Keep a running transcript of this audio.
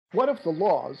What if the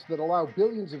laws that allow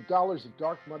billions of dollars of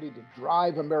dark money to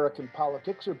drive American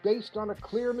politics are based on a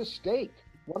clear mistake?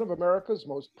 One of America's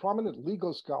most prominent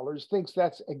legal scholars thinks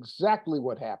that's exactly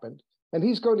what happened, and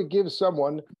he's going to give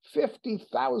someone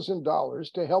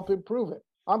 $50,000 to help him prove it.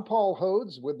 I'm Paul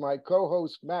Hodes with my co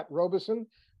host, Matt Robeson.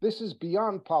 This is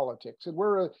Beyond Politics, and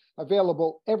we're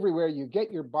available everywhere you get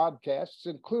your podcasts,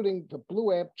 including the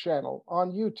Blue Amp channel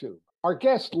on YouTube. Our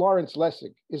guest, Lawrence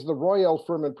Lessig, is the Roy L.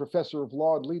 Furman Professor of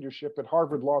Law and Leadership at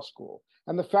Harvard Law School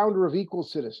and the founder of Equal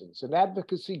Citizens, an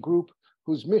advocacy group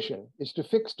whose mission is to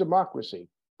fix democracy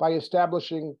by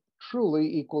establishing truly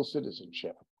equal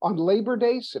citizenship. On Labor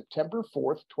Day, September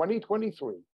 4th,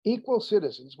 2023, Equal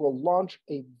Citizens will launch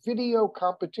a video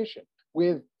competition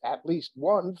with at least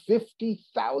one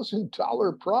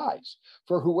 $50,000 prize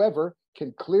for whoever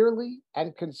can clearly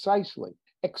and concisely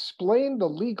explain the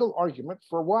legal argument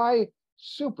for why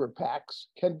super PACs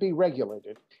can be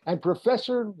regulated. And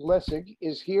Professor Lessig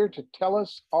is here to tell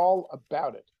us all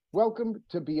about it. Welcome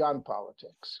to Beyond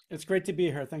Politics. It's great to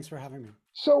be here. Thanks for having me.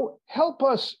 So help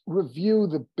us review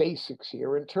the basics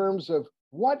here in terms of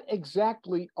what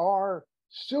exactly are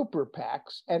super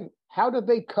PACs and how did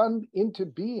they come into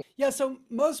being? Yeah, so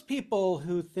most people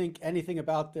who think anything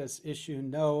about this issue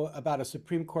know about a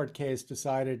Supreme Court case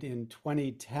decided in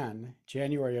 2010,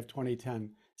 January of 2010,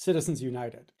 Citizens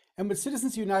United. And what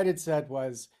Citizens United said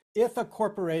was, if a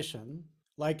corporation,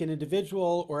 like an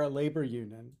individual or a labor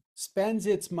union, spends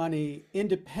its money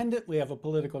independently of a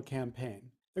political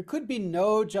campaign, there could be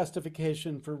no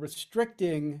justification for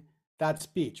restricting that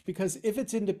speech, because if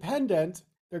it's independent,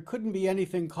 there couldn't be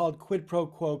anything called quid pro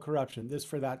quo corruption, this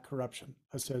for that corruption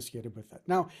associated with it.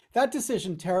 Now, that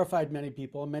decision terrified many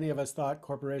people. Many of us thought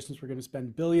corporations were going to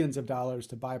spend billions of dollars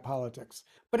to buy politics.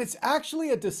 But it's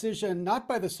actually a decision not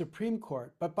by the Supreme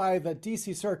Court, but by the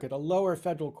DC Circuit, a lower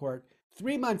federal court,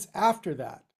 3 months after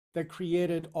that, that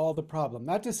created all the problem.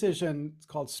 That decision, it's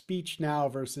called Speech Now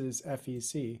versus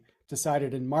FEC,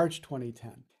 decided in March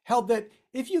 2010, held that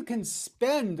if you can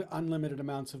spend unlimited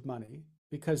amounts of money,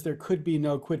 because there could be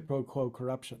no quid pro quo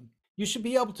corruption, you should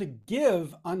be able to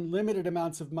give unlimited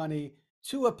amounts of money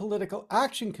to a political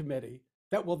action committee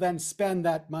that will then spend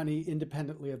that money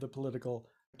independently of the political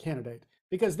candidate.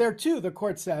 Because there too, the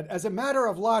court said, as a matter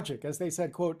of logic, as they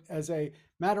said, quote, as a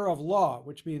matter of law,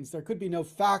 which means there could be no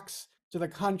facts to the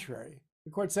contrary.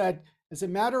 The court said, as a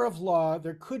matter of law,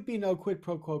 there could be no quid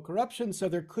pro quo corruption, so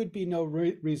there could be no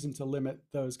reason to limit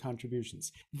those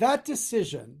contributions. That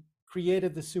decision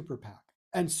created the super PAC.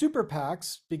 And super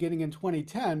PACs, beginning in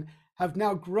 2010, have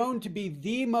now grown to be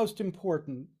the most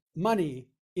important money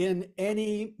in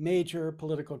any major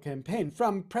political campaign,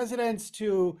 from presidents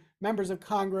to members of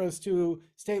Congress to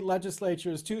state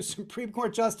legislatures to Supreme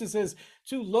Court justices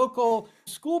to local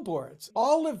school boards.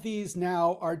 All of these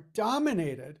now are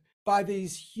dominated by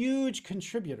these huge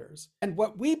contributors. And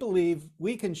what we believe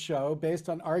we can show, based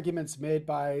on arguments made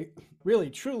by really,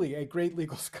 truly a great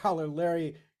legal scholar,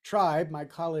 Larry Tribe, my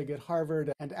colleague at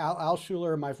Harvard, and Al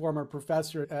Alshuler, my former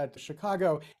professor at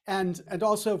Chicago, and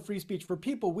also Free Speech for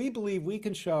People, we believe we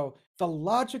can show the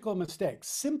logical mistake,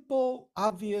 simple,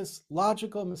 obvious,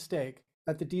 logical mistake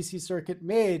that the DC Circuit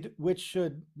made, which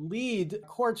should lead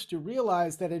courts to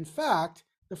realize that, in fact,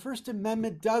 the First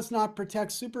Amendment does not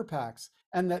protect super PACs,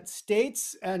 and that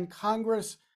states and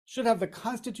Congress should have the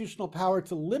constitutional power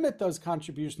to limit those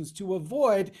contributions to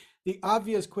avoid the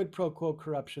obvious quid pro quo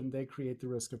corruption they create the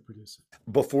risk of producing.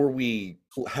 Before we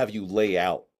have you lay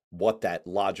out what that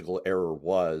logical error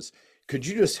was, could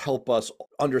you just help us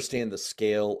understand the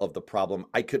scale of the problem?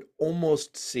 I could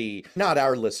almost see, not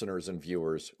our listeners and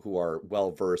viewers who are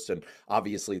well versed, and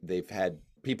obviously they've had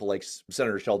people like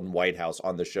Senator Sheldon Whitehouse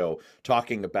on the show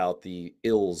talking about the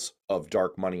ills of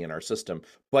dark money in our system.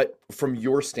 But from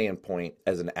your standpoint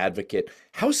as an advocate,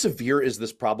 how severe is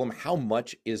this problem? How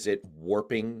much is it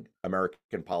warping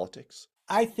American politics?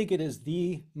 I think it is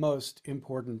the most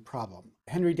important problem.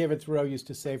 Henry David Thoreau used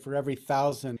to say, for every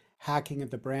 1,000 hacking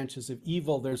at the branches of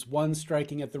evil, there's one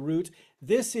striking at the root.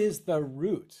 This is the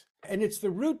root. And it's the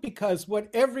root because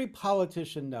what every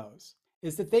politician knows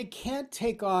is that they can't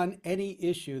take on any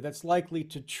issue that's likely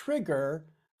to trigger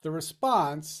the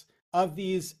response of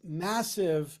these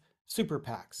massive super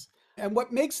PACs. And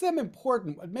what makes them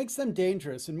important, what makes them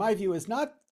dangerous, in my view, is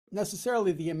not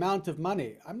necessarily the amount of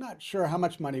money. I'm not sure how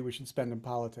much money we should spend in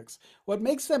politics. What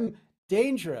makes them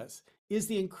dangerous is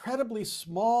the incredibly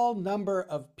small number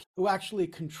of people who actually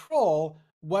control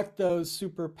what those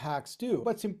super PACs do.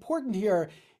 What's important here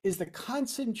is the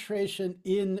concentration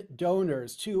in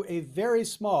donors to a very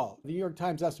small, the New York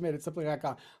Times estimated something like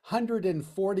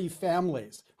 140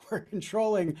 families are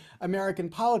controlling American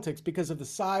politics because of the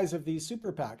size of these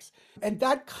super PACs. And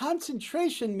that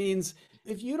concentration means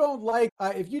if you don't like,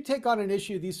 if you take on an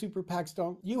issue these super PACs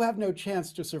don't, you have no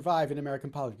chance to survive in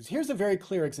American politics. Here's a very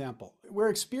clear example. We're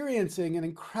experiencing an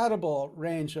incredible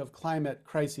range of climate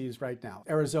crises right now.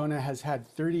 Arizona has had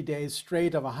 30 days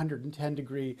straight of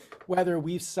 110-degree weather.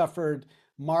 We've suffered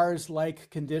Mars-like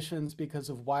conditions because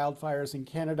of wildfires in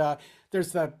Canada.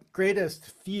 There's the greatest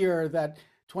fear that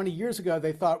 20 years ago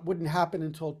they thought wouldn't happen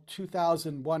until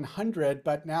 2100,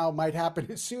 but now might happen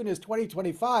as soon as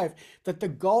 2025, that the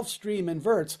Gulf Stream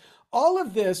inverts. All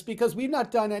of this because we've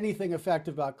not done anything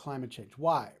effective about climate change.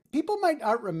 Why? People might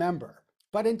not remember,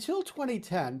 but until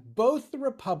 2010, both the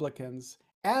Republicans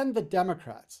and the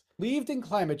Democrats believed in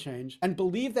climate change and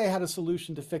believed they had a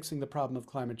solution to fixing the problem of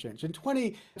climate change. In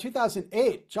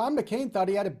 2008, John McCain thought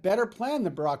he had a better plan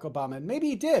than Barack Obama, and maybe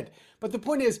he did. But the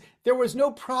point is, there was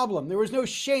no problem, there was no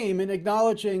shame in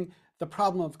acknowledging the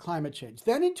problem of climate change.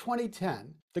 Then in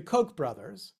 2010, the Koch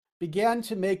brothers began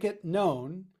to make it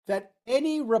known that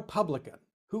any Republican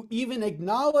who even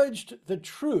acknowledged the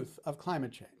truth of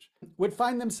climate change would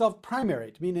find themselves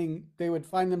primaried, meaning they would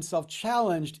find themselves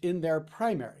challenged in their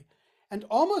primary. And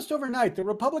almost overnight, the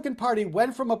Republican Party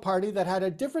went from a party that had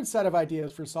a different set of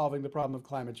ideas for solving the problem of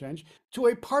climate change to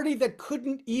a party that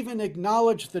couldn't even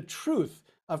acknowledge the truth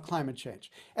of climate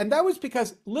change. And that was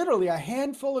because literally a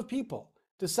handful of people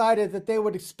decided that they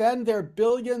would spend their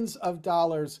billions of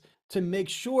dollars to make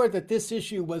sure that this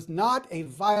issue was not a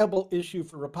viable issue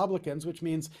for Republicans, which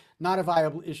means not a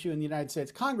viable issue in the United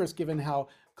States Congress, given how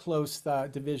close the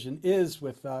division is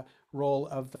with the role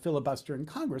of the filibuster in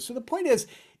Congress. So the point is,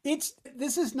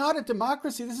 this is not a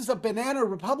democracy. This is a banana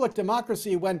republic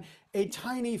democracy when a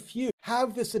tiny few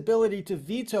have this ability to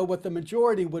veto what the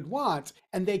majority would want,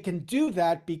 and they can do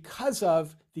that because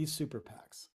of these super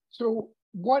PACs. So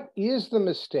what is the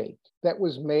mistake that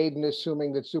was made in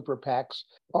assuming that super PACs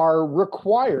are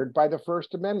required by the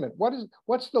First Amendment?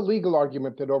 What's the legal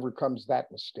argument that overcomes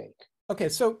that mistake? Okay,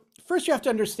 so first you have to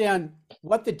understand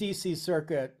what the DC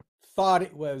Circuit thought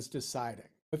it was deciding.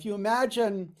 If you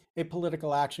imagine a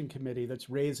political action committee that's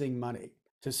raising money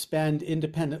to spend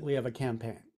independently of a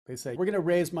campaign, they say, we're going to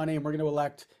raise money and we're going to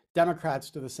elect Democrats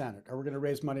to the Senate, or we're going to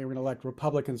raise money and we're going to elect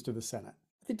Republicans to the Senate.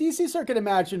 The DC Circuit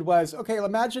imagined was, okay,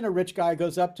 imagine a rich guy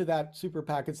goes up to that super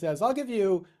PAC and says, I'll give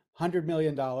you $100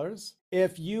 million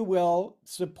if you will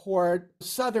support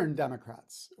Southern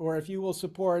Democrats, or if you will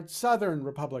support Southern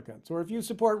Republicans, or if you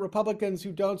support Republicans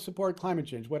who don't support climate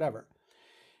change, whatever.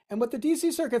 And what the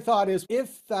DC Circuit thought is,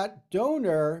 if that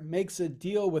donor makes a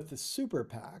deal with the super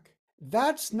PAC,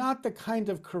 that's not the kind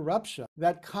of corruption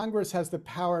that Congress has the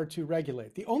power to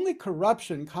regulate. The only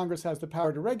corruption Congress has the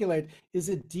power to regulate is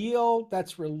a deal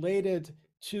that's related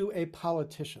to a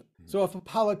politician. So if a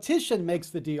politician makes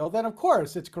the deal, then of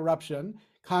course it's corruption.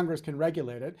 Congress can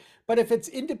regulate it. But if it's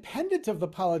independent of the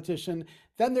politician,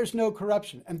 then there's no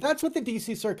corruption. And that's what the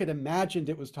DC Circuit imagined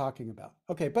it was talking about.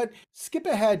 Okay, but skip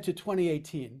ahead to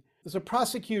 2018. There's a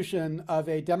prosecution of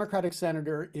a Democratic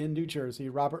senator in New Jersey,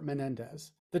 Robert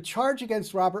Menendez. The charge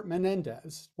against Robert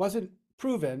Menendez wasn't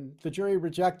proven. The jury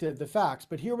rejected the facts,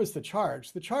 but here was the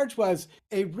charge. The charge was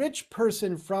a rich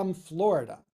person from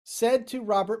Florida said to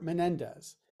Robert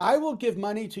Menendez, I will give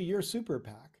money to your super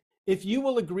PAC if you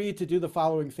will agree to do the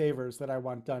following favors that I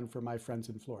want done for my friends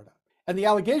in Florida. And the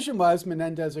allegation was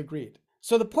Menendez agreed.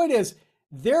 So the point is,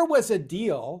 there was a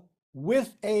deal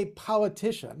with a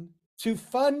politician to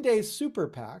fund a super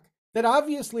PAC that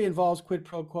obviously involves quid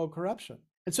pro quo corruption.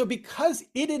 And so because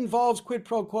it involves quid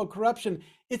pro quo corruption,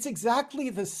 it's exactly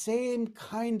the same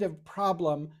kind of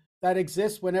problem that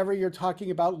exists whenever you're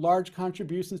talking about large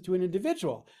contributions to an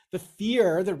individual. The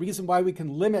fear, the reason why we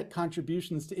can limit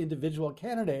contributions to individual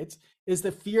candidates is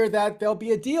the fear that there'll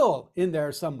be a deal in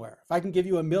there somewhere. If I can give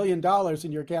you $1 million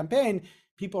in your campaign,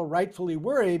 people rightfully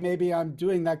worry, maybe I'm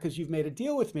doing that because you've made a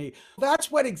deal with me.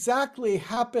 That's what exactly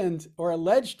happened or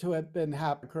alleged to have been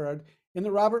occurred in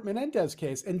the Robert Menendez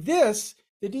case. And this,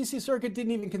 the DC Circuit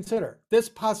didn't even consider. This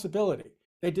possibility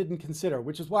they didn't consider,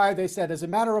 which is why they said as a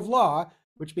matter of law,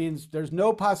 which means there's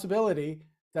no possibility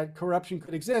that corruption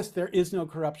could exist, there is no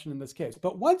corruption in this case.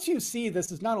 But once you see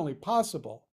this is not only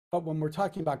possible, but when we're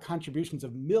talking about contributions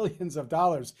of millions of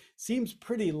dollars, seems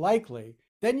pretty likely,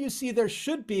 then you see there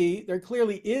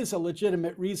clearly is a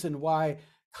legitimate reason why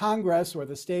Congress or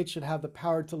the state should have the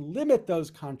power to limit those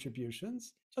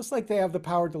contributions, just like they have the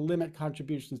power to limit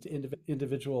contributions to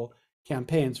individual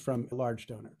campaigns from large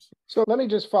donors. So let me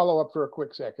just follow up for a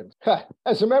quick second.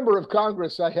 As a member of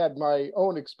Congress, I had my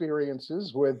own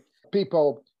experiences with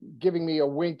people giving me a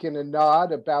wink and a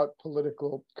nod about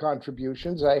political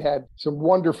contributions. I had some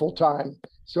wonderful times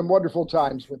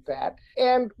with that.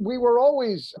 And we were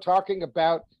always talking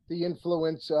about the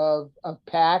influence of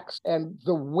PACs, and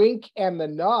the wink and the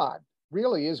nod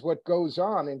really is what goes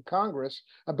on in Congress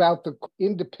about the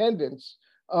independence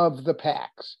of the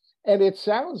PACs. And it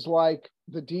sounds like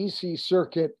the DC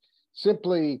Circuit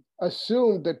simply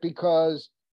assumed that because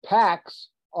PACs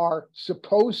are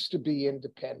supposed to be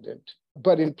independent,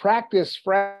 but in practice,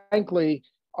 frankly,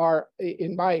 are,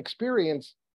 in my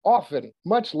experience, often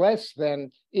much less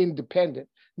than independent,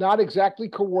 not exactly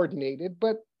coordinated,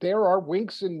 but there are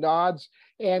winks and nods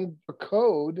and a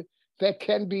code that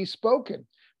can be spoken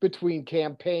between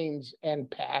campaigns and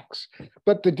PACs.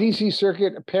 But the DC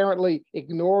Circuit apparently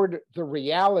ignored the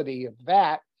reality of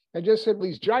that and just said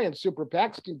these giant super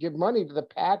PACs can give money to the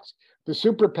PACs. The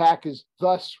super PAC is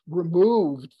thus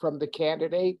removed from the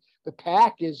candidate. The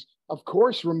PAC is, of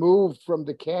course, removed from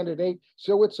the candidate.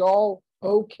 So it's all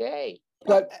okay.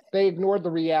 But they ignored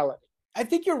the reality. I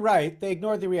think you're right. They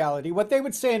ignored the reality. What they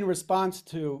would say in response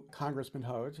to Congressman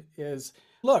Holt is,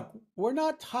 look, we're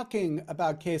not talking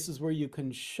about cases where you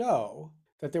can show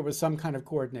that there was some kind of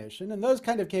coordination. In those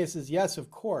kind of cases, yes, of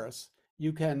course,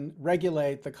 you can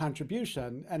regulate the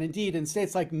contribution. And indeed, in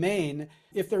states like Maine,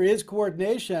 if there is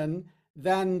coordination,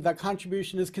 then the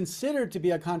contribution is considered to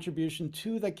be a contribution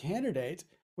to the candidate,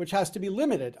 which has to be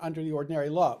limited under the ordinary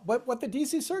law. What the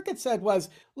DC Circuit said was,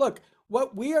 look,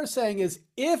 what we are saying is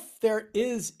if there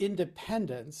is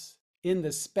independence in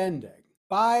the spending,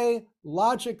 by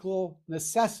logical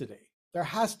necessity, there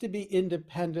has to be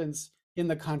independence in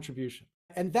the contribution.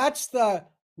 And that's the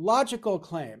logical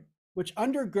claim, which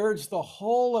undergirds the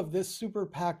whole of this super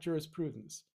PAC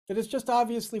jurisprudence, that is just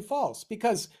obviously false.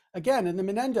 Because again, in the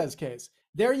Menendez case,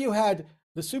 there you had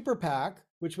the super PAC,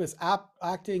 which was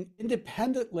acting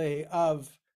independently of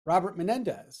Robert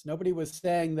Menendez. Nobody was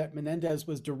saying that Menendez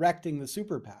was directing the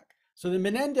super PAC. So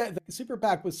the super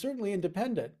PAC was certainly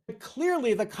independent, but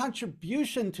clearly the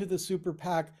contribution to the super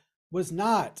PAC was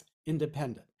not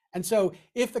independent. And so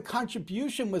if the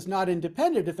contribution was not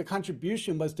independent, if the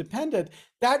contribution was dependent,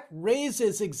 that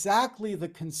raises exactly the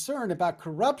concern about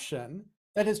corruption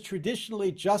that has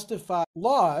traditionally justified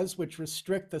laws which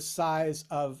restrict the size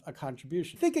of a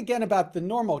contribution. Think again about the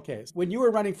normal case. When you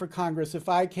were running for Congress, if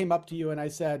I came up to you and I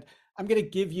said, I'm going to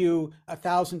give you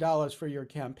 $1,000 for your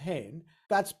campaign,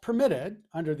 that's permitted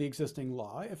under the existing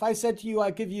law. If I said to you,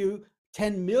 I give you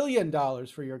 $10 million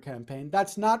for your campaign,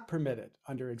 that's not permitted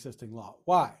under existing law.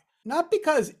 Why? Not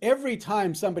because every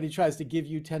time somebody tries to give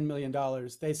you $10 million,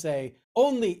 they say,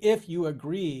 only if you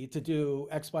agree to do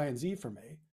X, Y, and Z for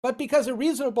me. But because a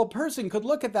reasonable person could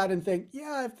look at that and think,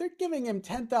 yeah, if they're giving him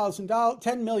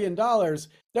 $10 million,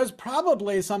 there's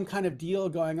probably some kind of deal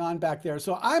going on back there.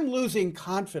 So I'm losing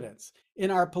confidence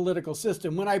in our political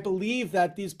system when I believe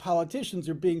that these politicians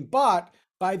are being bought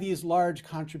by these large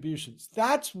contributions.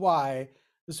 That's why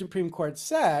the Supreme Court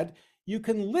said you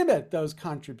can limit those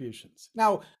contributions.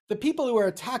 Now, the people who are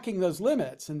attacking those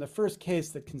limits in the first case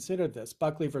that considered this,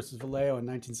 Buckley versus Vallejo in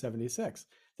 1976,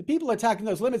 the people attacking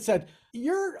those limits said,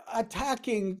 you're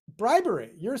attacking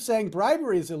bribery. You're saying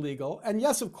bribery is illegal. And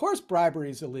yes, of course,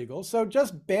 bribery is illegal. So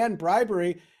just ban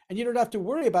bribery and you don't have to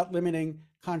worry about limiting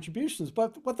contributions.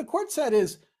 But what the court said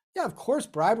is, yeah, of course,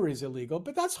 bribery is illegal,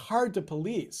 but that's hard to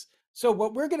police. So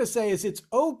what we're going to say is it's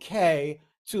okay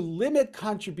to limit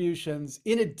contributions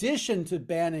in addition to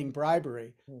banning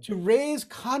bribery, to raise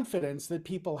confidence that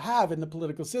people have in the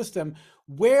political system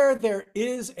where there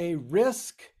is a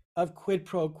risk of quid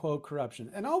pro quo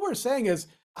corruption. And all we're saying is,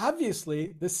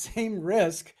 obviously, the same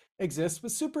risk exists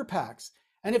with super PACs.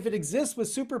 And if it exists with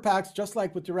super PACs, just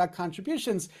like with direct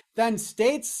contributions, then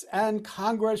states and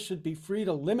Congress should be free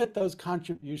to limit those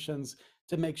contributions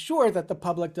to make sure that the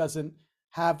public doesn't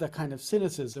have the kind of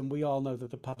cynicism we all know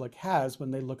that the public has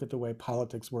when they look at the way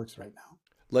politics works right now.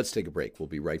 Let's take a break. We'll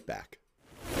be right back.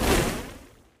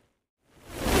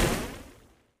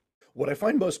 What I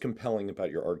find most compelling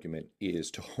about your argument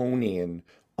is to hone in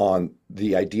on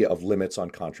the idea of limits on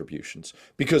contributions.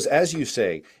 Because as you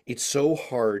say, it's so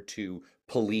hard to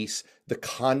police the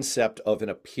concept of an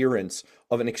appearance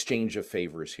of an exchange of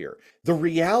favors here. The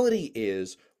reality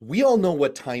is, we all know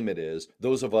what time it is,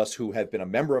 those of us who have been a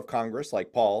member of Congress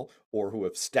like Paul, or who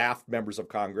have staffed members of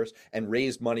Congress and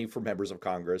raised money for members of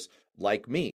Congress like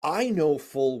me. I know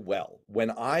full well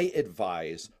when I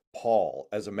advise Paul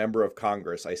as a member of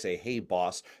Congress, I say, hey,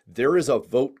 boss, there is a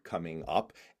vote coming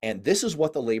up, and this is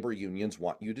what the labor unions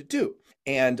want you to do.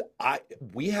 And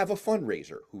we have a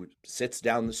fundraiser who sits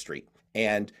down the street.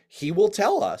 And he will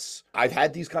tell us, I've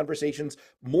had these conversations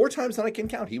more times than I can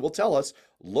count. He will tell us,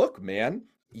 look, man,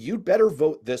 you'd better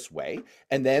vote this way.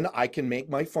 And then I can make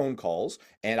my phone calls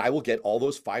and I will get all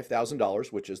those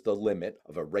 $5,000, which is the limit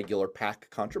of a regular PAC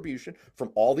contribution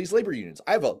from all these labor unions.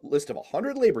 I have a list of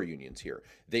 100 labor unions here.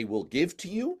 They will give to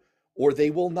you or they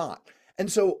will not.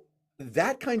 And so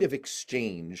that kind of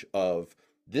exchange of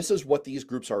this is what these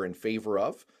groups are in favor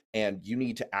of, and you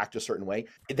need to act a certain way,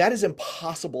 that is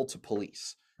impossible to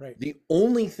police. Right. The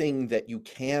only thing that you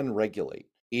can regulate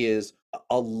is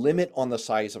a limit on the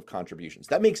size of contributions.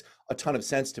 That makes a ton of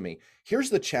sense to me. Here's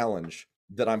the challenge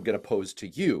that I'm going to pose to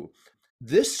you.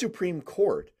 This Supreme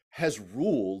Court has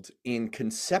ruled in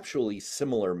conceptually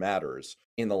similar matters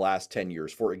in the last 10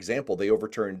 years. For example, they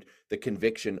overturned the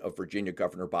conviction of Virginia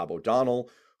Governor Bob O'Donnell,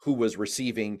 who was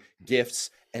receiving gifts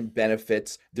and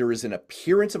benefits. There is an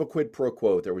appearance of a quid pro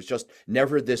quo. There was just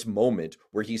never this moment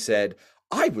where he said,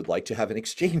 I would like to have an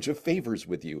exchange of favors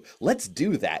with you. Let's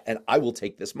do that, and I will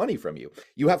take this money from you.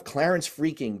 You have Clarence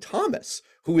freaking Thomas,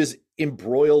 who is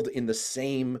embroiled in the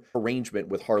same arrangement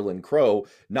with Harlan Crow,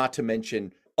 not to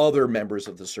mention other members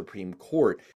of the Supreme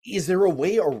Court. Is there a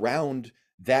way around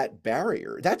that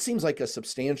barrier? That seems like a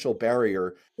substantial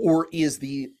barrier, or is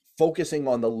the focusing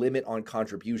on the limit on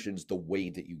contributions the way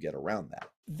that you get around that?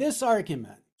 This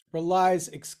argument relies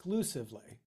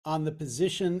exclusively on the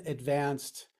position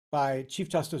advanced by Chief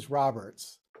Justice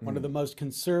Roberts, one of the most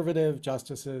conservative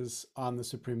justices on the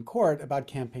Supreme Court, about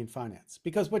campaign finance.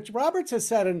 Because what Roberts has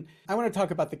said, and I want to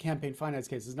talk about the campaign finance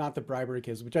cases, not the bribery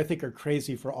cases, which I think are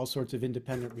crazy for all sorts of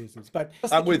independent reasons, but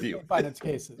I'm with you. Finance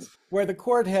cases, where the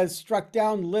court has struck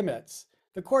down limits.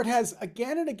 The court has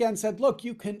again and again said, look,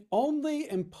 you can only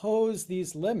impose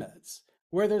these limits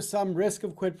where there's some risk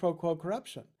of quid pro quo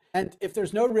corruption. And if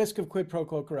there's no risk of quid pro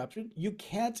quo corruption, you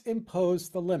can't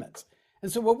impose the limits.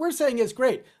 And so what we're saying is,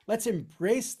 great, let's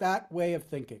embrace that way of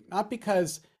thinking, not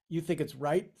because you think it's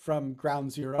right from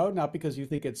ground zero, not because you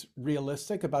think it's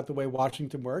realistic about the way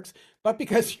Washington works, but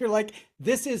because you're like,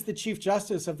 this is the Chief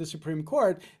Justice of the Supreme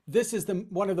Court. This is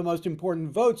one of the most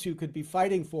important votes you could be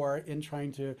fighting for in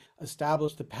trying to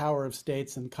establish the power of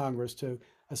states and Congress to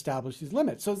establish these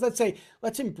limits. So let's say,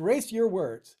 let's embrace your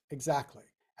words exactly,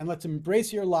 and let's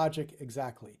embrace your logic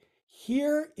exactly.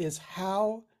 Here is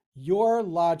how your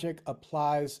logic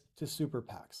applies to super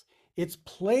PACs. It's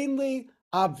plainly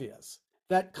obvious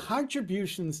that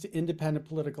contributions to independent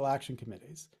political action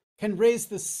committees can raise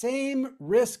the same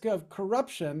risk of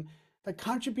corruption that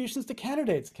contributions to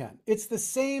candidates can. It's the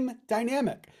same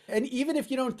dynamic. And even if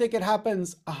you don't think it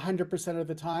happens 100% of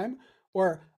the time,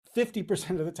 or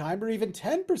 50% of the time, or even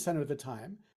 10% of the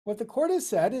time, what the court has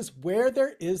said is where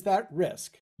there is that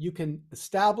risk, you can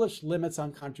establish limits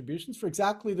on contributions for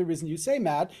exactly the reason you say,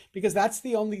 Matt, because that's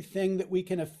the only thing that we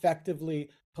can effectively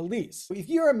police. If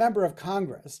you're a member of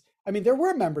Congress, I mean, there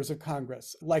were members of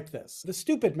Congress like this, the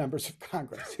stupid members of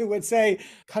Congress who would say,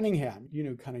 Cunningham, you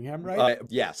knew Cunningham, right?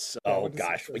 Yes. Oh,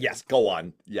 gosh. Yes, go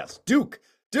on. Yes. Duke.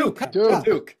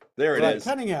 There it is.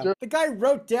 Cunningham. Duke. The guy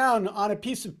wrote down on a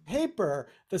piece of paper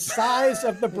the size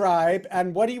of the bribe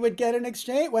and what he would get in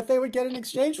exchange, what they would get in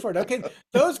exchange for it. Okay,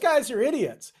 those guys are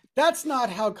idiots. That's not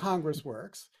how Congress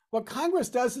works. What Congress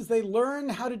does is they learn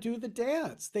how to do the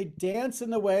dance. They dance in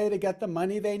the way to get the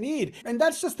money they need. And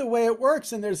that's just the way it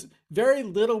works. And there's very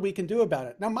little we can do about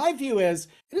it. Now, my view is,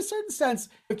 in a certain sense,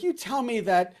 if you tell me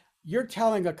that you're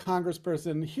telling a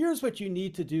congressperson, here's what you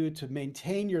need to do to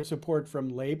maintain your support from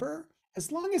labor,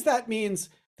 as long as that means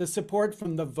the support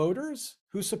from the voters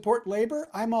who support labor,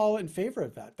 I'm all in favor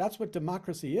of that. That's what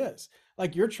democracy is.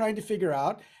 Like, you're trying to figure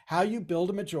out how you build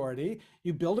a majority.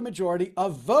 You build a majority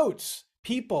of votes.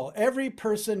 People, every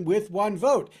person with one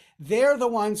vote, they're the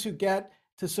ones who get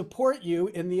to support you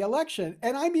in the election.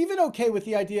 And I'm even okay with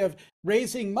the idea of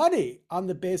raising money on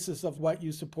the basis of what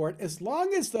you support, as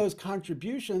long as those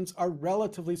contributions are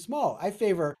relatively small. I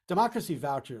favor democracy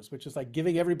vouchers, which is like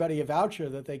giving everybody a voucher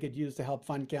that they could use to help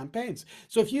fund campaigns.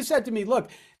 So if you said to me, look,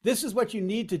 this is what you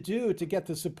need to do to get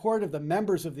the support of the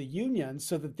members of the union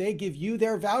so that they give you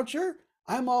their voucher,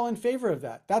 I'm all in favor of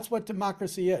that. That's what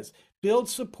democracy is. Build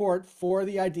support for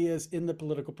the ideas in the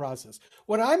political process.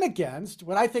 What I'm against,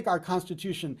 what I think our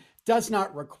Constitution does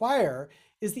not require,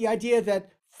 is the idea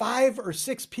that 5 or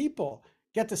 6 people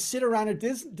get to sit around a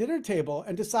dinner table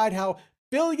and decide how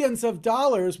billions of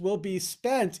dollars will be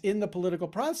spent in the political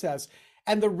process,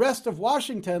 and the rest of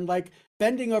Washington like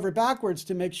bending over backwards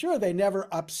to make sure they never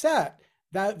upset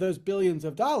those billions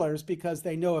of dollars, because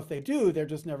they know if they do, they're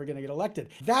just never going to get elected.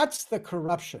 That's the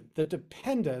corruption, the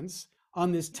dependence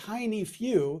on this tiny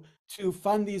few to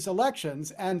fund these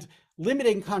elections. And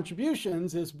limiting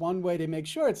contributions is one way to make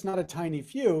sure it's not a tiny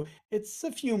few. It's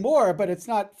a few more, but it's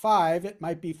not 5. It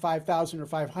might be 5,000 or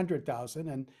 500,000.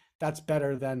 And that's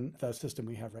better than the system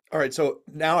we have right now. All right. So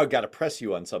now I've got to press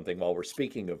you on something while we're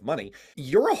speaking of money.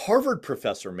 You're a Harvard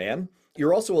professor, man.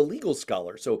 You're also a legal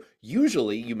scholar. So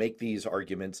usually you make these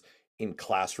arguments in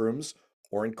classrooms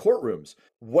or in courtrooms.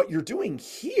 What you're doing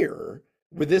here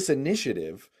with this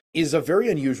initiative is a very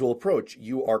unusual approach.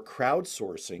 You are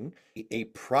crowdsourcing a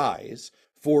prize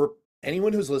for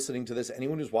anyone who's listening to this,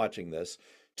 anyone who's watching this,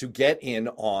 to get in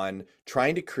on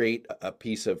trying to create a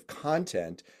piece of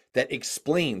content that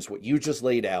explains what you just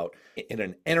laid out in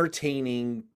an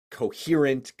entertaining,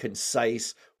 coherent,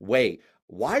 concise way.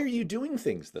 Why are you doing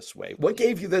things this way? What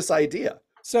gave you this idea?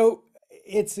 So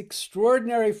it's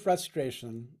extraordinary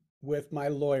frustration with my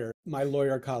lawyer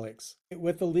colleagues,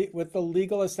 with the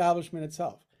legal establishment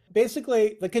itself.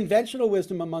 Basically, the conventional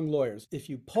wisdom among lawyers, if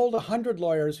you polled 100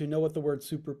 lawyers who know what the word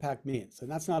super PAC means,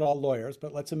 and that's not all lawyers,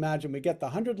 but let's imagine we get the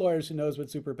 100 lawyers who knows what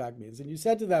super PAC means, and you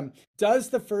said to them, does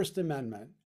the First Amendment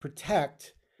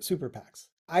protect super PACs?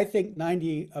 I think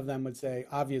 90 of them would say,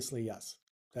 obviously, yes.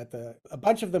 A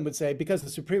bunch of them would say, because the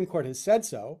Supreme Court has said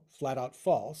so, flat out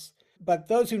false. But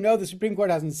those who know the Supreme Court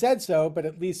hasn't said so, but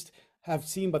at least have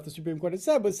seen what the Supreme Court has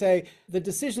said, would say the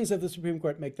decisions of the Supreme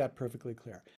Court make that perfectly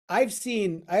clear. I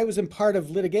was in part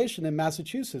of litigation in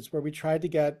Massachusetts where we tried to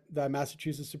get the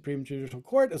Massachusetts Supreme Judicial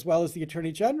Court, as well as the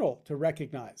Attorney General, to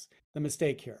recognize the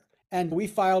mistake here. And we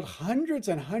filed hundreds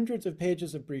and hundreds of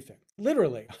pages of briefing,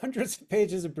 literally hundreds of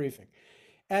pages of briefing.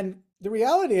 And the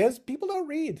reality is people don't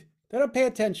read. They don't pay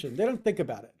attention. They don't think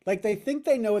about it. Like they think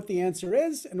they know what the answer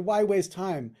is, and why waste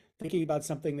time thinking about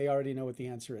something they already know what the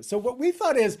answer is? So what we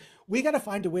thought is we got to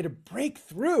find a way to break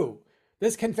through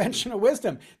this conventional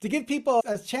wisdom, to give people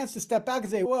a chance to step back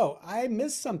and say, whoa, I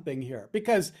missed something here,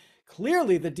 because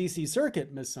clearly the DC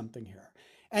Circuit missed something here.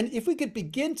 And if we could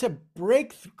begin to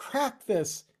crack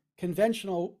this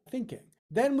conventional thinking,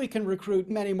 then we can recruit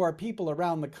many more people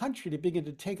around the country to begin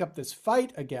to take up this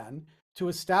fight again, to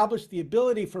establish the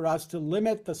ability for us to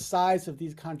limit the size of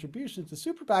these contributions to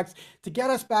super PACs, to get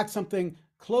us back something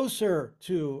closer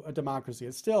to a democracy.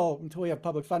 It still, until we have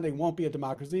public funding, won't be a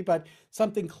democracy, but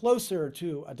something closer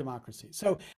to a democracy.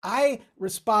 So I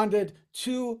responded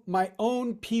to my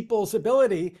own people's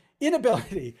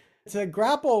inability to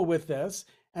grapple with this.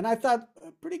 And I thought,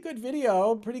 a pretty good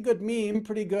video, pretty good meme,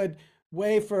 pretty good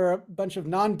way for a bunch of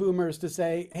non-boomers to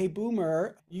say, hey,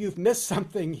 boomer, you've missed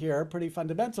something here, pretty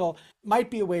fundamental, might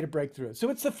be a way to break through. So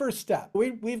it's the first step.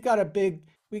 We've got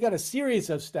a series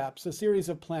of steps, a series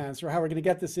of plans for how we're going to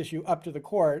get this issue up to the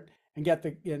court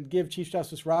and give Chief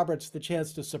Justice Roberts the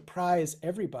chance to surprise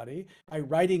everybody by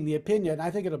writing the opinion.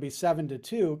 I think it'll be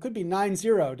 7-2. It could be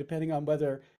 9-0, depending on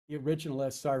whether the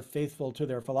originalists are faithful to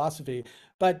their philosophy,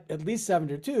 but at least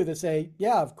 7-2 to say,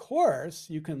 yeah, of course,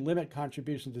 you can limit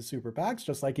contributions to super PACs,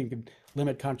 just like you can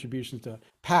limit contributions to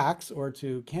PACs or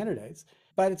to candidates.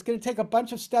 But it's going to take a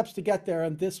bunch of steps to get there,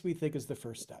 and this we think is the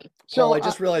first step. So I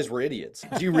just realized we're idiots.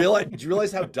 Do you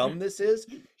realize how dumb this is?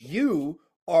 You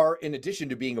are, in addition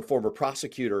to being a former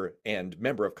prosecutor and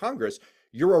member of Congress,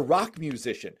 you're a rock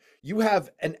musician.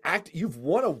 You've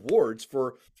won awards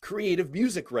for creative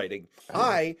music writing.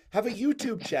 I have a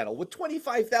YouTube channel with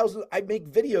 25,000. I make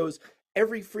videos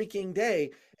every freaking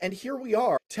day. And here we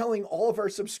are telling all of our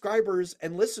subscribers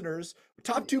and listeners,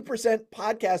 top 2%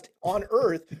 podcast on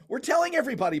earth. We're telling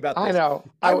everybody about this. I know.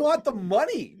 I want the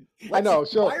money. I know.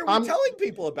 So why are we telling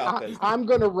people about this? I'm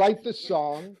going to write the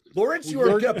song. Lawrence, you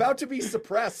are about to be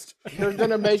suppressed. You're going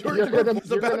to make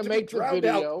the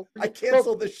video. I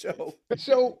canceled the show.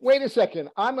 So wait a second.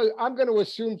 I'm going to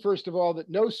assume, first of all,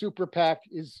 that no super PAC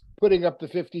is putting up the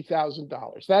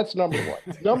 $50,000. That's number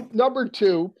one. Number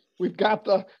two, we've got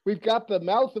the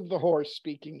mouth of the horse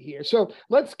speaking here. So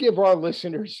let's give our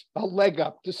listeners a leg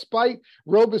up, despite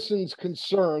Robeson's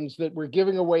concerns that we're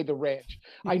giving away the ranch.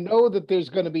 I know that there's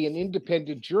going to be an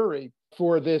independent jury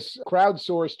for this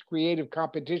crowdsourced creative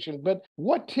competition, but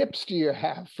what tips do you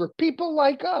have for people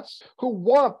like us who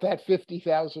want that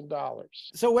 $50,000?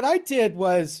 So what I did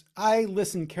was I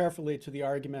listened carefully to the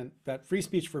argument that Free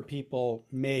Speech for People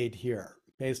made here,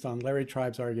 based on Larry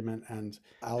Tribe's argument and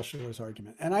Al Schuler's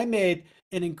argument. And I made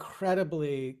an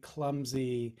incredibly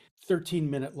clumsy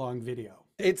 13-minute long video.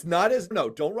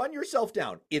 Don't run yourself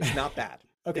down. It's not bad.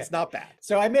 Okay. It's not bad.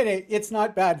 So I made it's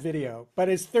not bad video, but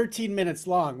it's 13 minutes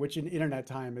long, which in internet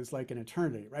time is like an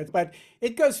eternity, right? But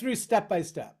it goes through step by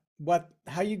step,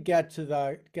 how you get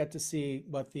to see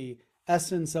what the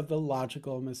essence of the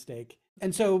logical mistake.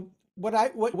 And so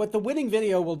what the winning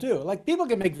video will do, like people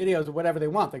can make videos of whatever they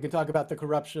want. They can talk about the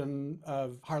corruption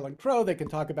of Harlan Crow. They can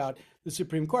talk about the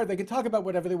Supreme Court. They can talk about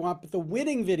whatever they want, but the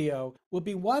winning video will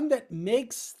be one that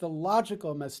makes the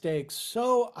logical mistake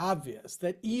so obvious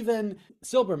that even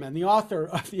Silberman, the author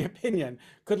of the opinion,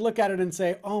 could look at it and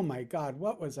say, oh my God,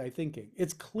 what was I thinking?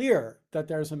 It's clear that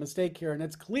there's a mistake here, and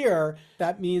it's clear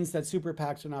that means that super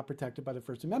PACs are not protected by the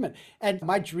First Amendment. And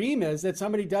my dream is that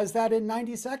somebody does that in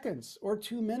 90 seconds or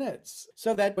 2 minutes,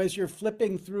 so that as you're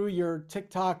flipping through your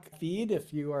TikTok feed,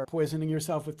 if you are poisoning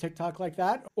yourself with TikTok like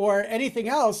that, or anything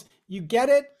else, you get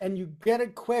it and you get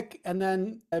it quick, and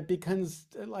then it becomes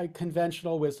like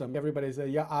conventional wisdom. Everybody says,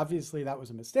 yeah, obviously that was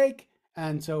a mistake.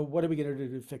 And so what are we going to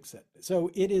do to fix it? So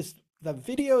it is the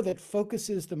video that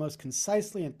focuses the most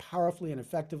concisely and powerfully and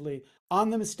effectively on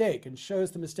the mistake and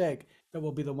shows the mistake that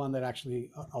will be the one that actually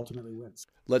ultimately wins.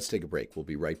 Let's take a break. We'll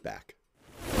be right back.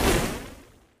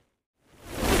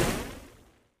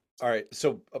 All right,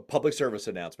 so a public service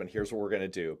announcement. Here's what we're going to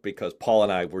do, because Paul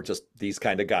and I were just these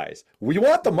kind of guys. We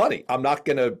want the money. I'm not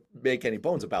going to make any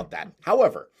bones about that.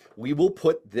 However, we will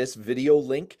put this video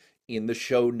link in the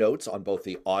show notes on both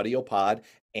the audio pod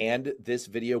and this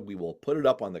video. We will put it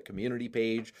up on the community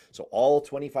page. So all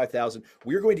 25,000,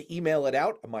 we're going to email it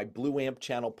out. My Blue Amp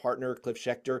channel partner, Cliff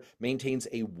Schechter, maintains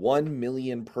a 1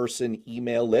 million person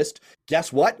email list.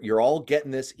 Guess what? You're all getting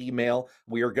this email.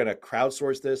 We are going to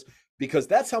crowdsource this, because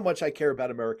that's how much I care about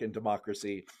American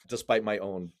democracy, despite my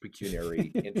own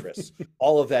pecuniary interests.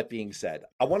 All of that being said,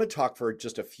 I want to talk for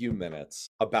just a few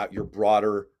minutes about your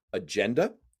broader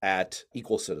agenda at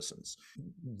Equal Citizens.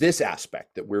 This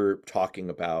aspect that we're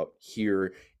talking about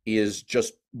here is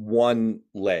just one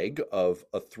leg of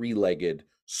a three-legged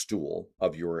stool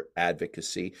of your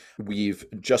advocacy. We've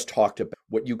just talked about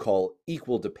what you call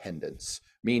equal dependence,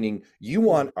 meaning you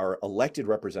want our elected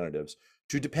representatives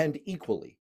to depend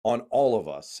equally on all of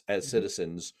us as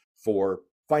citizens for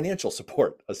financial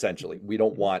support, essentially. We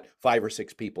don't want 5 or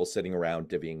 6 people sitting around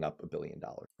divvying up $1 billion.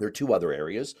 There are 2 other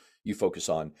areas you focus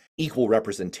on: equal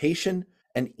representation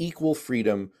and equal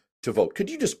freedom to vote. Could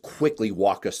you just quickly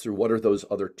walk us through what are those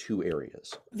other 2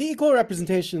 areas? The equal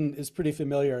representation is pretty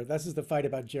familiar. This is the fight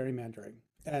about gerrymandering,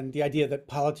 and the idea that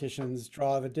politicians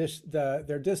draw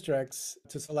their districts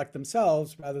to select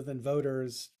themselves rather than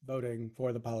voters voting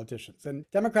for the politicians. And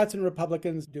Democrats and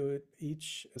Republicans do it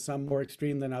each, some more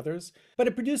extreme than others. But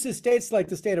it produces states like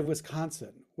the state of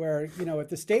Wisconsin, where, at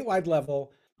the statewide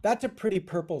level, that's a pretty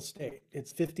purple state.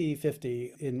 It's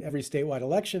 50-50 in every statewide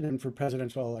election and for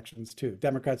presidential elections too.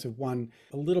 Democrats have won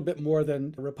a little bit more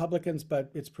than Republicans,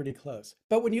 but it's pretty close.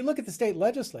 But when you look at the state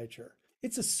legislature,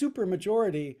 it's a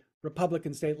supermajority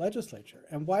Republican state legislature.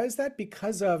 And why is that?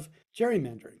 Because of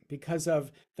gerrymandering, because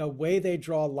of the way they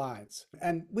draw lines.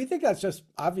 And we think that's just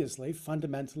obviously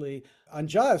fundamentally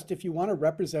unjust. If you want a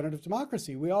representative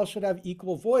democracy, we all should have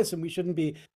equal voice, and we shouldn't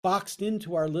be boxed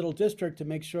into our little district to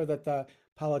make sure that the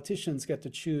politicians get to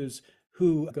choose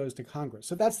who goes to Congress.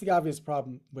 So that's the obvious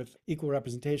problem with equal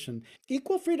representation.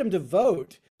 Equal freedom to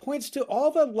vote points to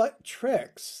all the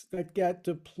tricks that get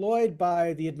deployed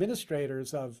by the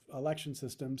administrators of election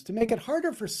systems to make it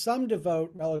harder for some to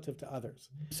vote relative to others.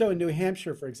 So in New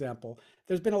Hampshire, for example,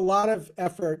 there's been a lot of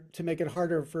effort to make it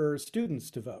harder for students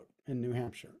to vote in New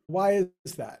Hampshire. Why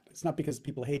is that? It's not because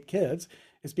people hate kids.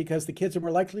 It's because the kids are more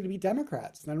likely to be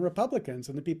Democrats than Republicans.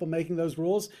 And the people making those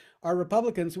rules are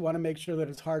Republicans who want to make sure that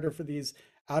it's harder for these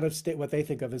out-of-state, what they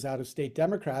think of as out-of-state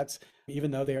Democrats,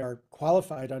 even though they are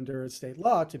qualified under state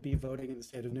law to be voting in the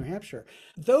state of New Hampshire.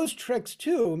 Those tricks,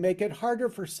 too, make it harder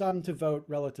for some to vote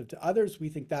relative to others. We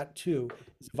think that, too,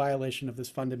 is a violation of this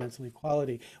fundamental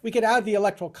equality. We could add the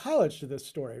Electoral College to this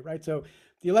story, right? So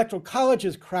the Electoral College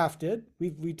is crafted.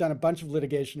 We've done a bunch of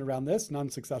litigation around this, none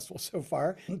successful so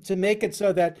far, to make it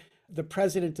so that the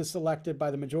president is selected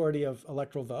by the majority of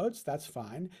electoral votes. That's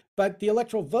fine. But the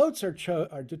electoral votes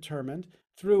are determined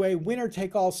through a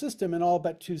winner-take-all system in all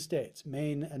but 2 states.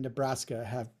 Maine and Nebraska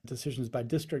have decisions by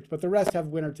district, but the rest have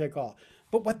winner-take-all.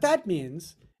 But what that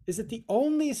means is that the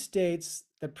only states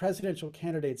that presidential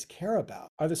candidates care about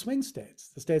are the swing states,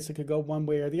 the states that could go one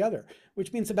way or the other,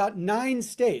 which means about 9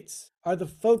 states are the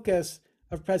focus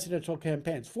of presidential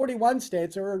campaigns. 41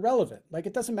 states are irrelevant. Like,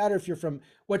 it doesn't matter if you're from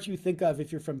what you think of, if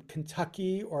you're from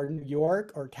Kentucky or New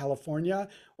York or California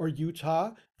or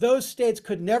Utah. Those states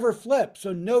could never flip.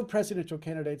 So no presidential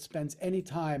candidate spends any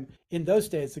time in those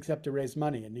states except to raise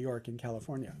money in New York and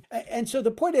California. And so the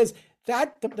point is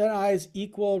that denies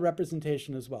equal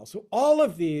representation as well. So all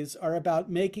of these are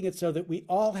about making it so that we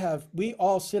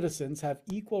all citizens have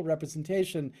equal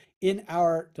representation in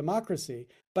our democracy.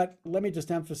 But let me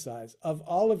just emphasize, of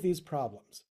all of these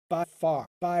problems, by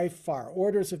far,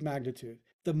 orders of magnitude,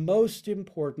 the most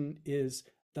important is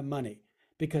the money,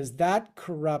 because that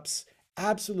corrupts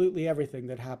absolutely everything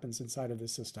that happens inside of the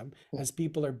system, as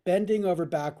people are bending over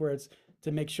backwards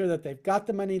to make sure that they've got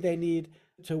the money they need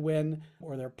to win,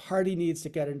 or their party needs to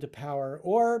get into power,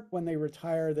 or when they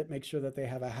retire, that make sure that they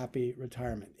have a happy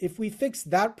retirement. If we fix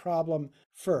that problem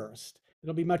first,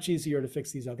 it'll be much easier to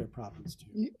fix these other problems too.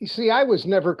 You see, I was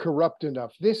never corrupt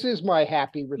enough. This is my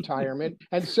happy retirement.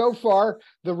 And so far,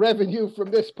 the revenue from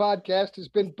this podcast has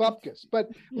been bupkis. But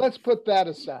let's put that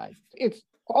aside. It's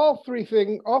all three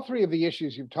of the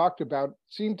issues you've talked about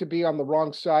seem to be on the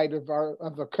wrong side of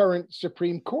the current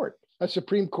Supreme Court, a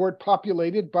Supreme Court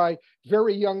populated by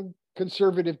very young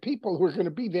conservative people who are going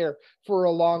to be there for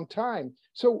a long time.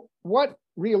 So what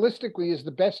realistically is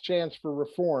the best chance for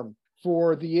reform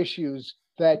for the issues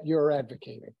that you're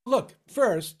advocating? Look,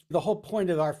 first, the whole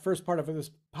point of our first part of this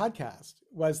podcast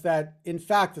was that, in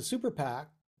fact, the super PAC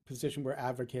position we're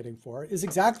advocating for is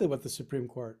exactly what the Supreme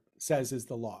Court says is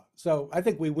the law. So I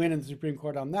think we win in the Supreme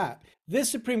Court on that. This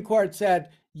Supreme Court said,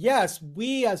 yes,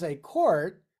 we as a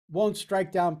court won't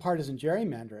strike down partisan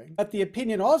gerrymandering. But the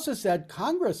opinion also said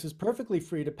Congress is perfectly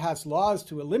free to pass laws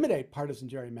to eliminate partisan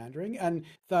gerrymandering. And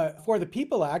the For the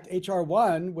People Act, H.R.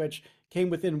 1, which came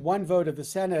within one vote of the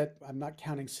Senate, I'm not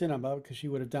counting Sinema because she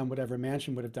would have done whatever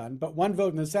Manchin would have done, but one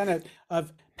vote in the Senate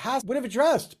of passed would have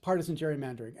addressed partisan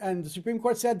gerrymandering. And the Supreme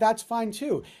Court said that's fine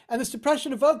too. And the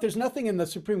suppression of vote, there's nothing in the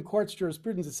Supreme Court's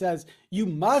jurisprudence that says you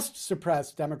must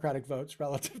suppress Democratic votes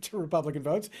relative to Republican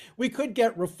votes. We could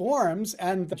get reforms,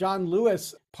 and the John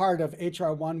Lewis part of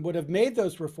H.R. 1 would have made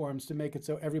those reforms to make it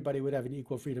so everybody would have an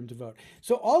equal freedom to vote.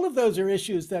 So all of those are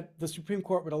issues that the Supreme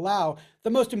Court would allow. The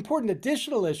most important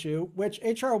additional issue, which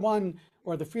H.R. 1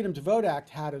 or the Freedom to Vote Act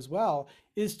had as well,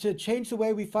 is to change the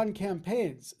way we fund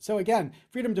campaigns. So again,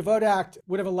 Freedom to Vote Act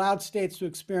would have allowed states to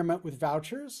experiment with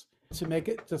vouchers, to make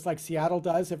it just like Seattle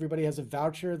does. Everybody has a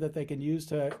voucher that they can use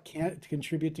to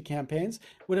contribute to campaigns.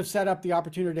 Would have set up the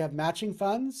opportunity to have matching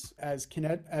funds, as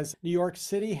New York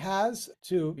City has,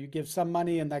 to you give some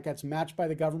money and that gets matched by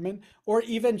the government, or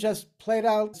even just played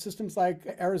out systems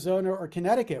like Arizona or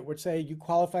Connecticut, which say you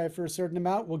qualify for a certain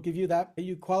amount, we'll give you that.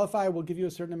 You qualify, we'll give you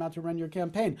a certain amount to run your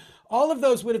campaign. All of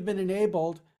those would have been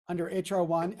enabled under H.R.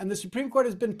 1, and the Supreme Court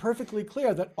has been perfectly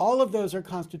clear that all of those are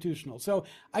constitutional. So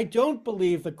I don't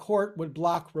believe the court would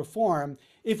block reform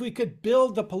if we could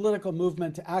build the political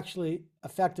movement to actually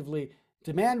effectively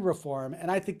demand reform. And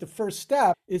I think the first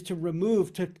step is to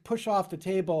push off the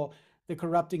table the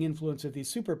corrupting influence of these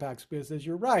super PACs, because as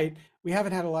you're right, we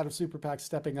haven't had a lot of super PACs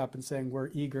stepping up and saying we're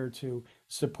eager to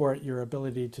support your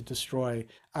ability to destroy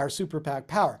our super PAC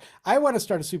power. I want to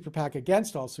start a super PAC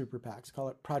against all super PACs, call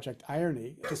it Project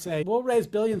Irony, to say we'll raise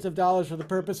billions of dollars for the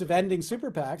purpose of ending super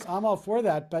PACs. I'm all for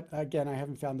that, but again, I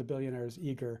haven't found the billionaires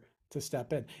eager to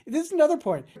step in. This is another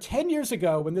point. 10 years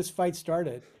ago, when this fight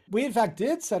started, we in fact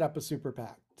did set up a super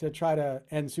PAC to try to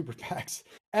end super PACs.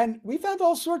 And we found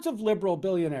all sorts of liberal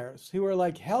billionaires who were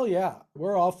like, hell yeah,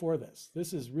 we're all for this.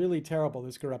 This is really terrible,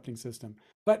 this corrupting system.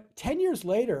 But 10 years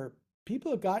later,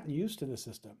 people have gotten used to the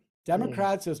system.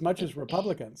 Democrats, as much as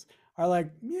Republicans, are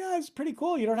like, yeah, it's pretty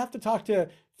cool. You don't have to talk to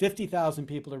 50,000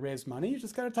 people to raise money. You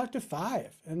just got to talk to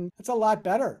 5. And it's a lot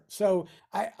better. So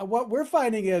what we're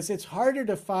finding is it's harder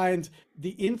to find the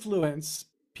influence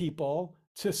people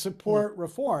to support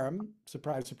reform,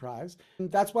 surprise, surprise. And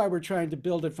that's why we're trying to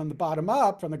build it from the bottom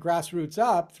up, from the grassroots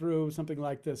up, through something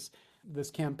like this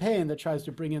campaign that tries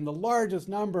to bring in the largest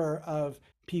number of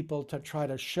people to try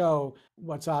to show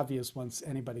what's obvious once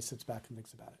anybody sits back and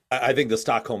thinks about it. I think the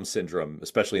Stockholm Syndrome,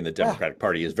 especially in the Democratic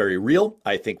Party, is very real.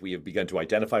 I think we have begun to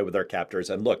identify with our captors.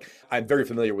 And look, I'm very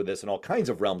familiar with this in all kinds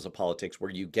of realms of politics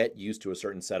where you get used to a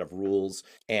certain set of rules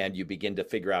and you begin to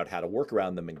figure out how to work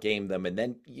around them and game them, and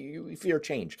then you fear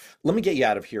change. Let me get you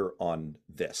out of here on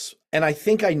this. And I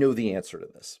think I know the answer to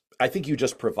this. I think you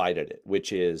just provided it,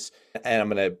 which is, and I'm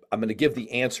gonna give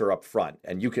the answer up front,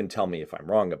 and you can tell me if I'm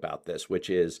wrong about this, which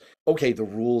is, okay, the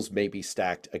rules may be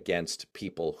stacked against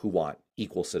people who want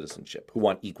equal citizenship, who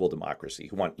want equal democracy,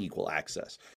 who want equal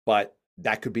access. But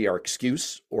that could be our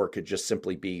excuse, or it could just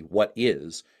simply be what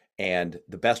is. And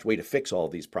the best way to fix all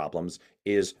of these problems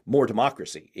is more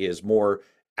democracy, is more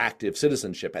active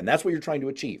citizenship. And that's what you're trying to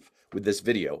achieve with this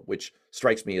video, which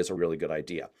strikes me as a really good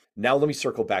idea. Now, let me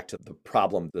circle back to the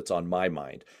problem that's on my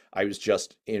mind. I was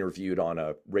just interviewed on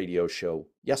a radio show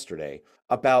yesterday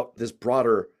about this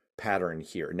broader pattern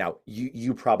here. Now,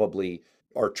 you probably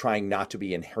are trying not to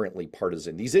be inherently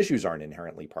partisan. These issues aren't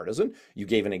inherently partisan. You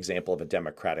gave an example of a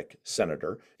Democratic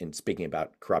senator in speaking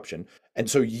about corruption. And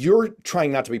so you're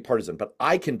trying not to be partisan, but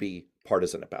I can be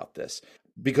partisan about this.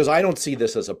 Because I don't see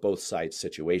this as a both sides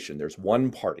situation. There's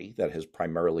one party that has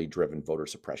primarily driven voter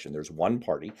suppression. There's one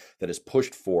party that has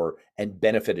pushed for and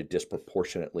benefited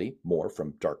disproportionately more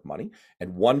from dark money,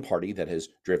 and one party that has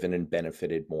driven and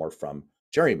benefited more from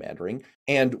gerrymandering.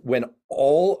 And when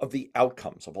all of the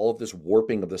outcomes of all of this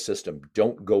warping of the system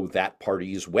don't go that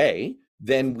party's way,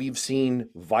 then we've seen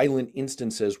violent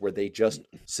instances where they just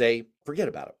say, forget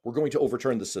about it. We're going to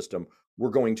overturn the system. We're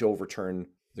going to overturn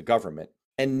the government.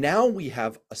 And now we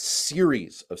have a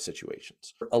series of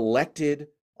situations. Elected,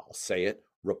 I'll say it,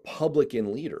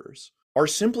 Republican leaders are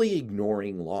simply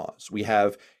ignoring laws. We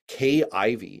have Kay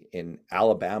Ivey in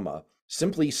Alabama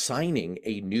simply signing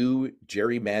a new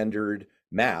gerrymandered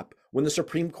map when the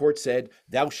Supreme Court said,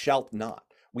 thou shalt not.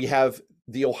 We have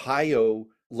the Ohio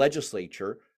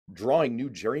legislature drawing new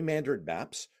gerrymandered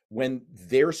maps when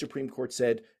their Supreme Court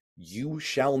said, you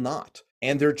shall not.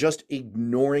 And they're just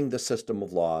ignoring the system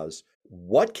of laws.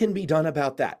 What can be done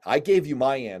about that? I gave you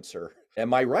my answer.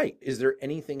 Am I right? Is there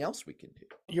anything else we can do?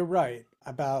 You're right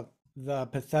about the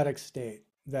pathetic state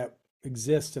that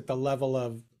exists at the level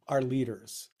of our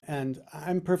leaders. And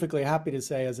I'm perfectly happy to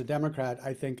say, as a Democrat,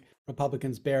 I think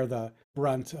Republicans bear the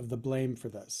brunt of the blame for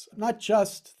this. Not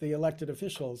just the elected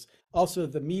officials, also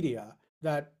the media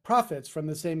that profits from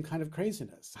the same kind of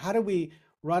craziness. How do we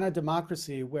run a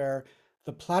democracy where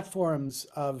the platforms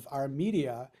of our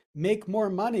media make more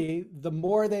money the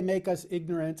more they make us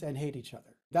ignorant and hate each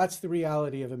other? That's the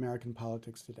reality of American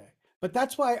politics today. But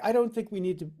that's why I don't think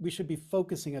we should be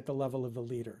focusing at the level of the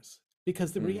leaders.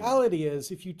 Because the reality is,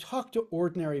 if you talk to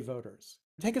ordinary voters,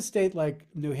 take a state like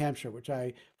New Hampshire, which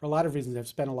I, for a lot of reasons, have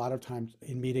spent a lot of time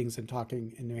in meetings and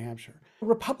talking in New Hampshire.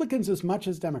 Republicans, as much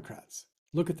as Democrats,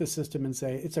 look at the system and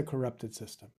say it's a corrupted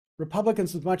system.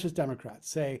 Republicans, as much as Democrats,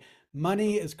 say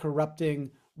money is corrupting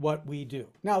what we do.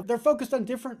 Now, they're focused on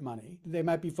different money. They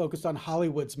might be focused on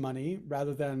Hollywood's money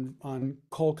rather than on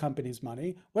coal companies'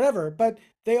 money, whatever. But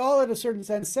they all, at a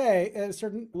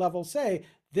certain level, say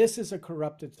this is a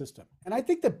corrupted system. And I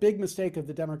think the big mistake of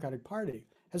the Democratic Party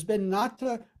has been not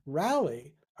to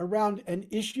rally around an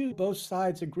issue both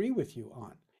sides agree with you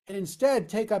on, and instead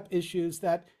take up issues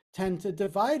that tend to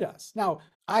divide us. Now,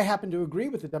 I happen to agree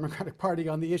with the Democratic Party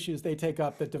on the issues they take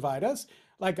up that divide us.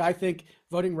 Like, I think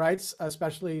voting rights,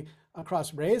 especially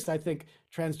across race, I think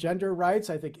transgender rights,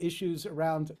 I think issues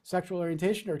around sexual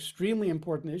orientation are extremely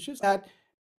important issues that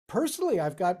personally,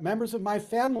 I've got members of my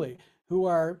family who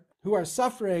are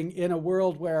suffering in a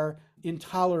world where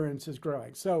intolerance is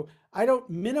growing. So I don't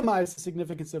minimize the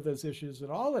significance of those issues at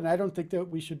all. And I don't think that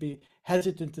we should be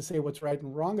hesitant to say what's right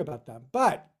and wrong about them.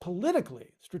 But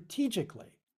politically,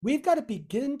 strategically, we've got to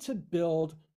begin to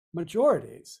build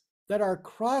majorities that are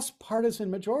cross-partisan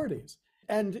majorities.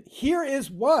 And here is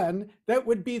one that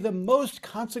would be the most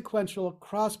consequential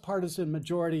cross-partisan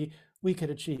majority we could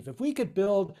achieve. If we could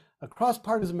build a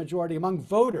cross-partisan majority among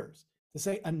voters to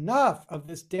say, enough of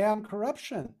this damn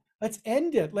corruption. Let's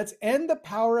end it. Let's end the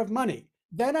power of money.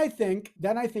 Then I think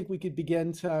we could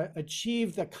begin to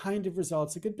achieve the kind of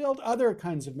results that could build other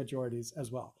kinds of majorities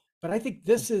as well. But I think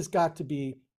this has got to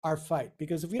be our fight,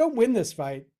 because if we don't win this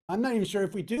fight, I'm not even sure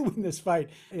if we do win this fight,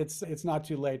 it's not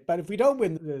too late. But if we don't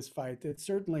win this fight, it's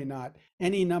certainly not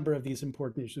any number of these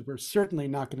important issues we're certainly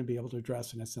not going to be able to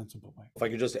address in a sensible way. If I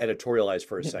could just editorialize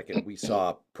for a second, we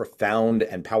saw profound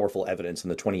and powerful evidence in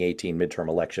the 2018 midterm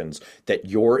elections that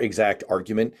your exact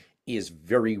argument is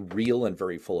very real and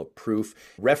very full of proof.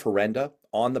 Referenda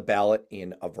on the ballot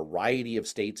in a variety of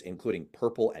states, including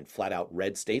purple and flat out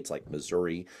red states like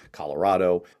Missouri,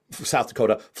 Colorado, South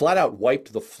Dakota, flat out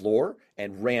wiped the floor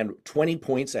and ran 20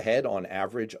 points ahead on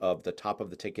average of the top of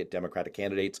the ticket Democratic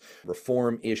candidates,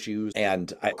 reform issues,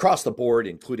 and across the board,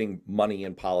 including money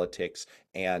in politics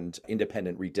and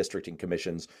independent redistricting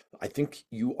commissions. I think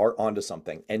you are onto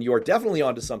something, and you are definitely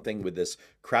onto something with this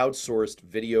crowdsourced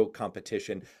video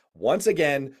competition. Once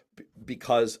again,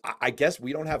 because I guess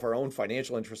we don't have our own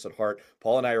financial interests at heart,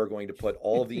 Paul and I are going to put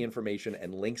all of the information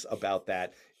and links about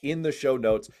that in the show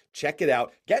notes. Check it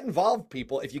out. Get involved,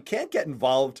 people. If you can't get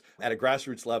involved at a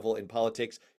grassroots level in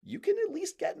politics, you can at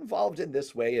least get involved in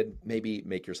this way and maybe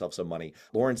make yourself some money.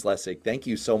 Lawrence Lessig, thank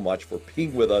you so much for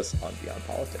being with us on Beyond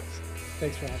Politics.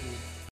 Thanks for having me.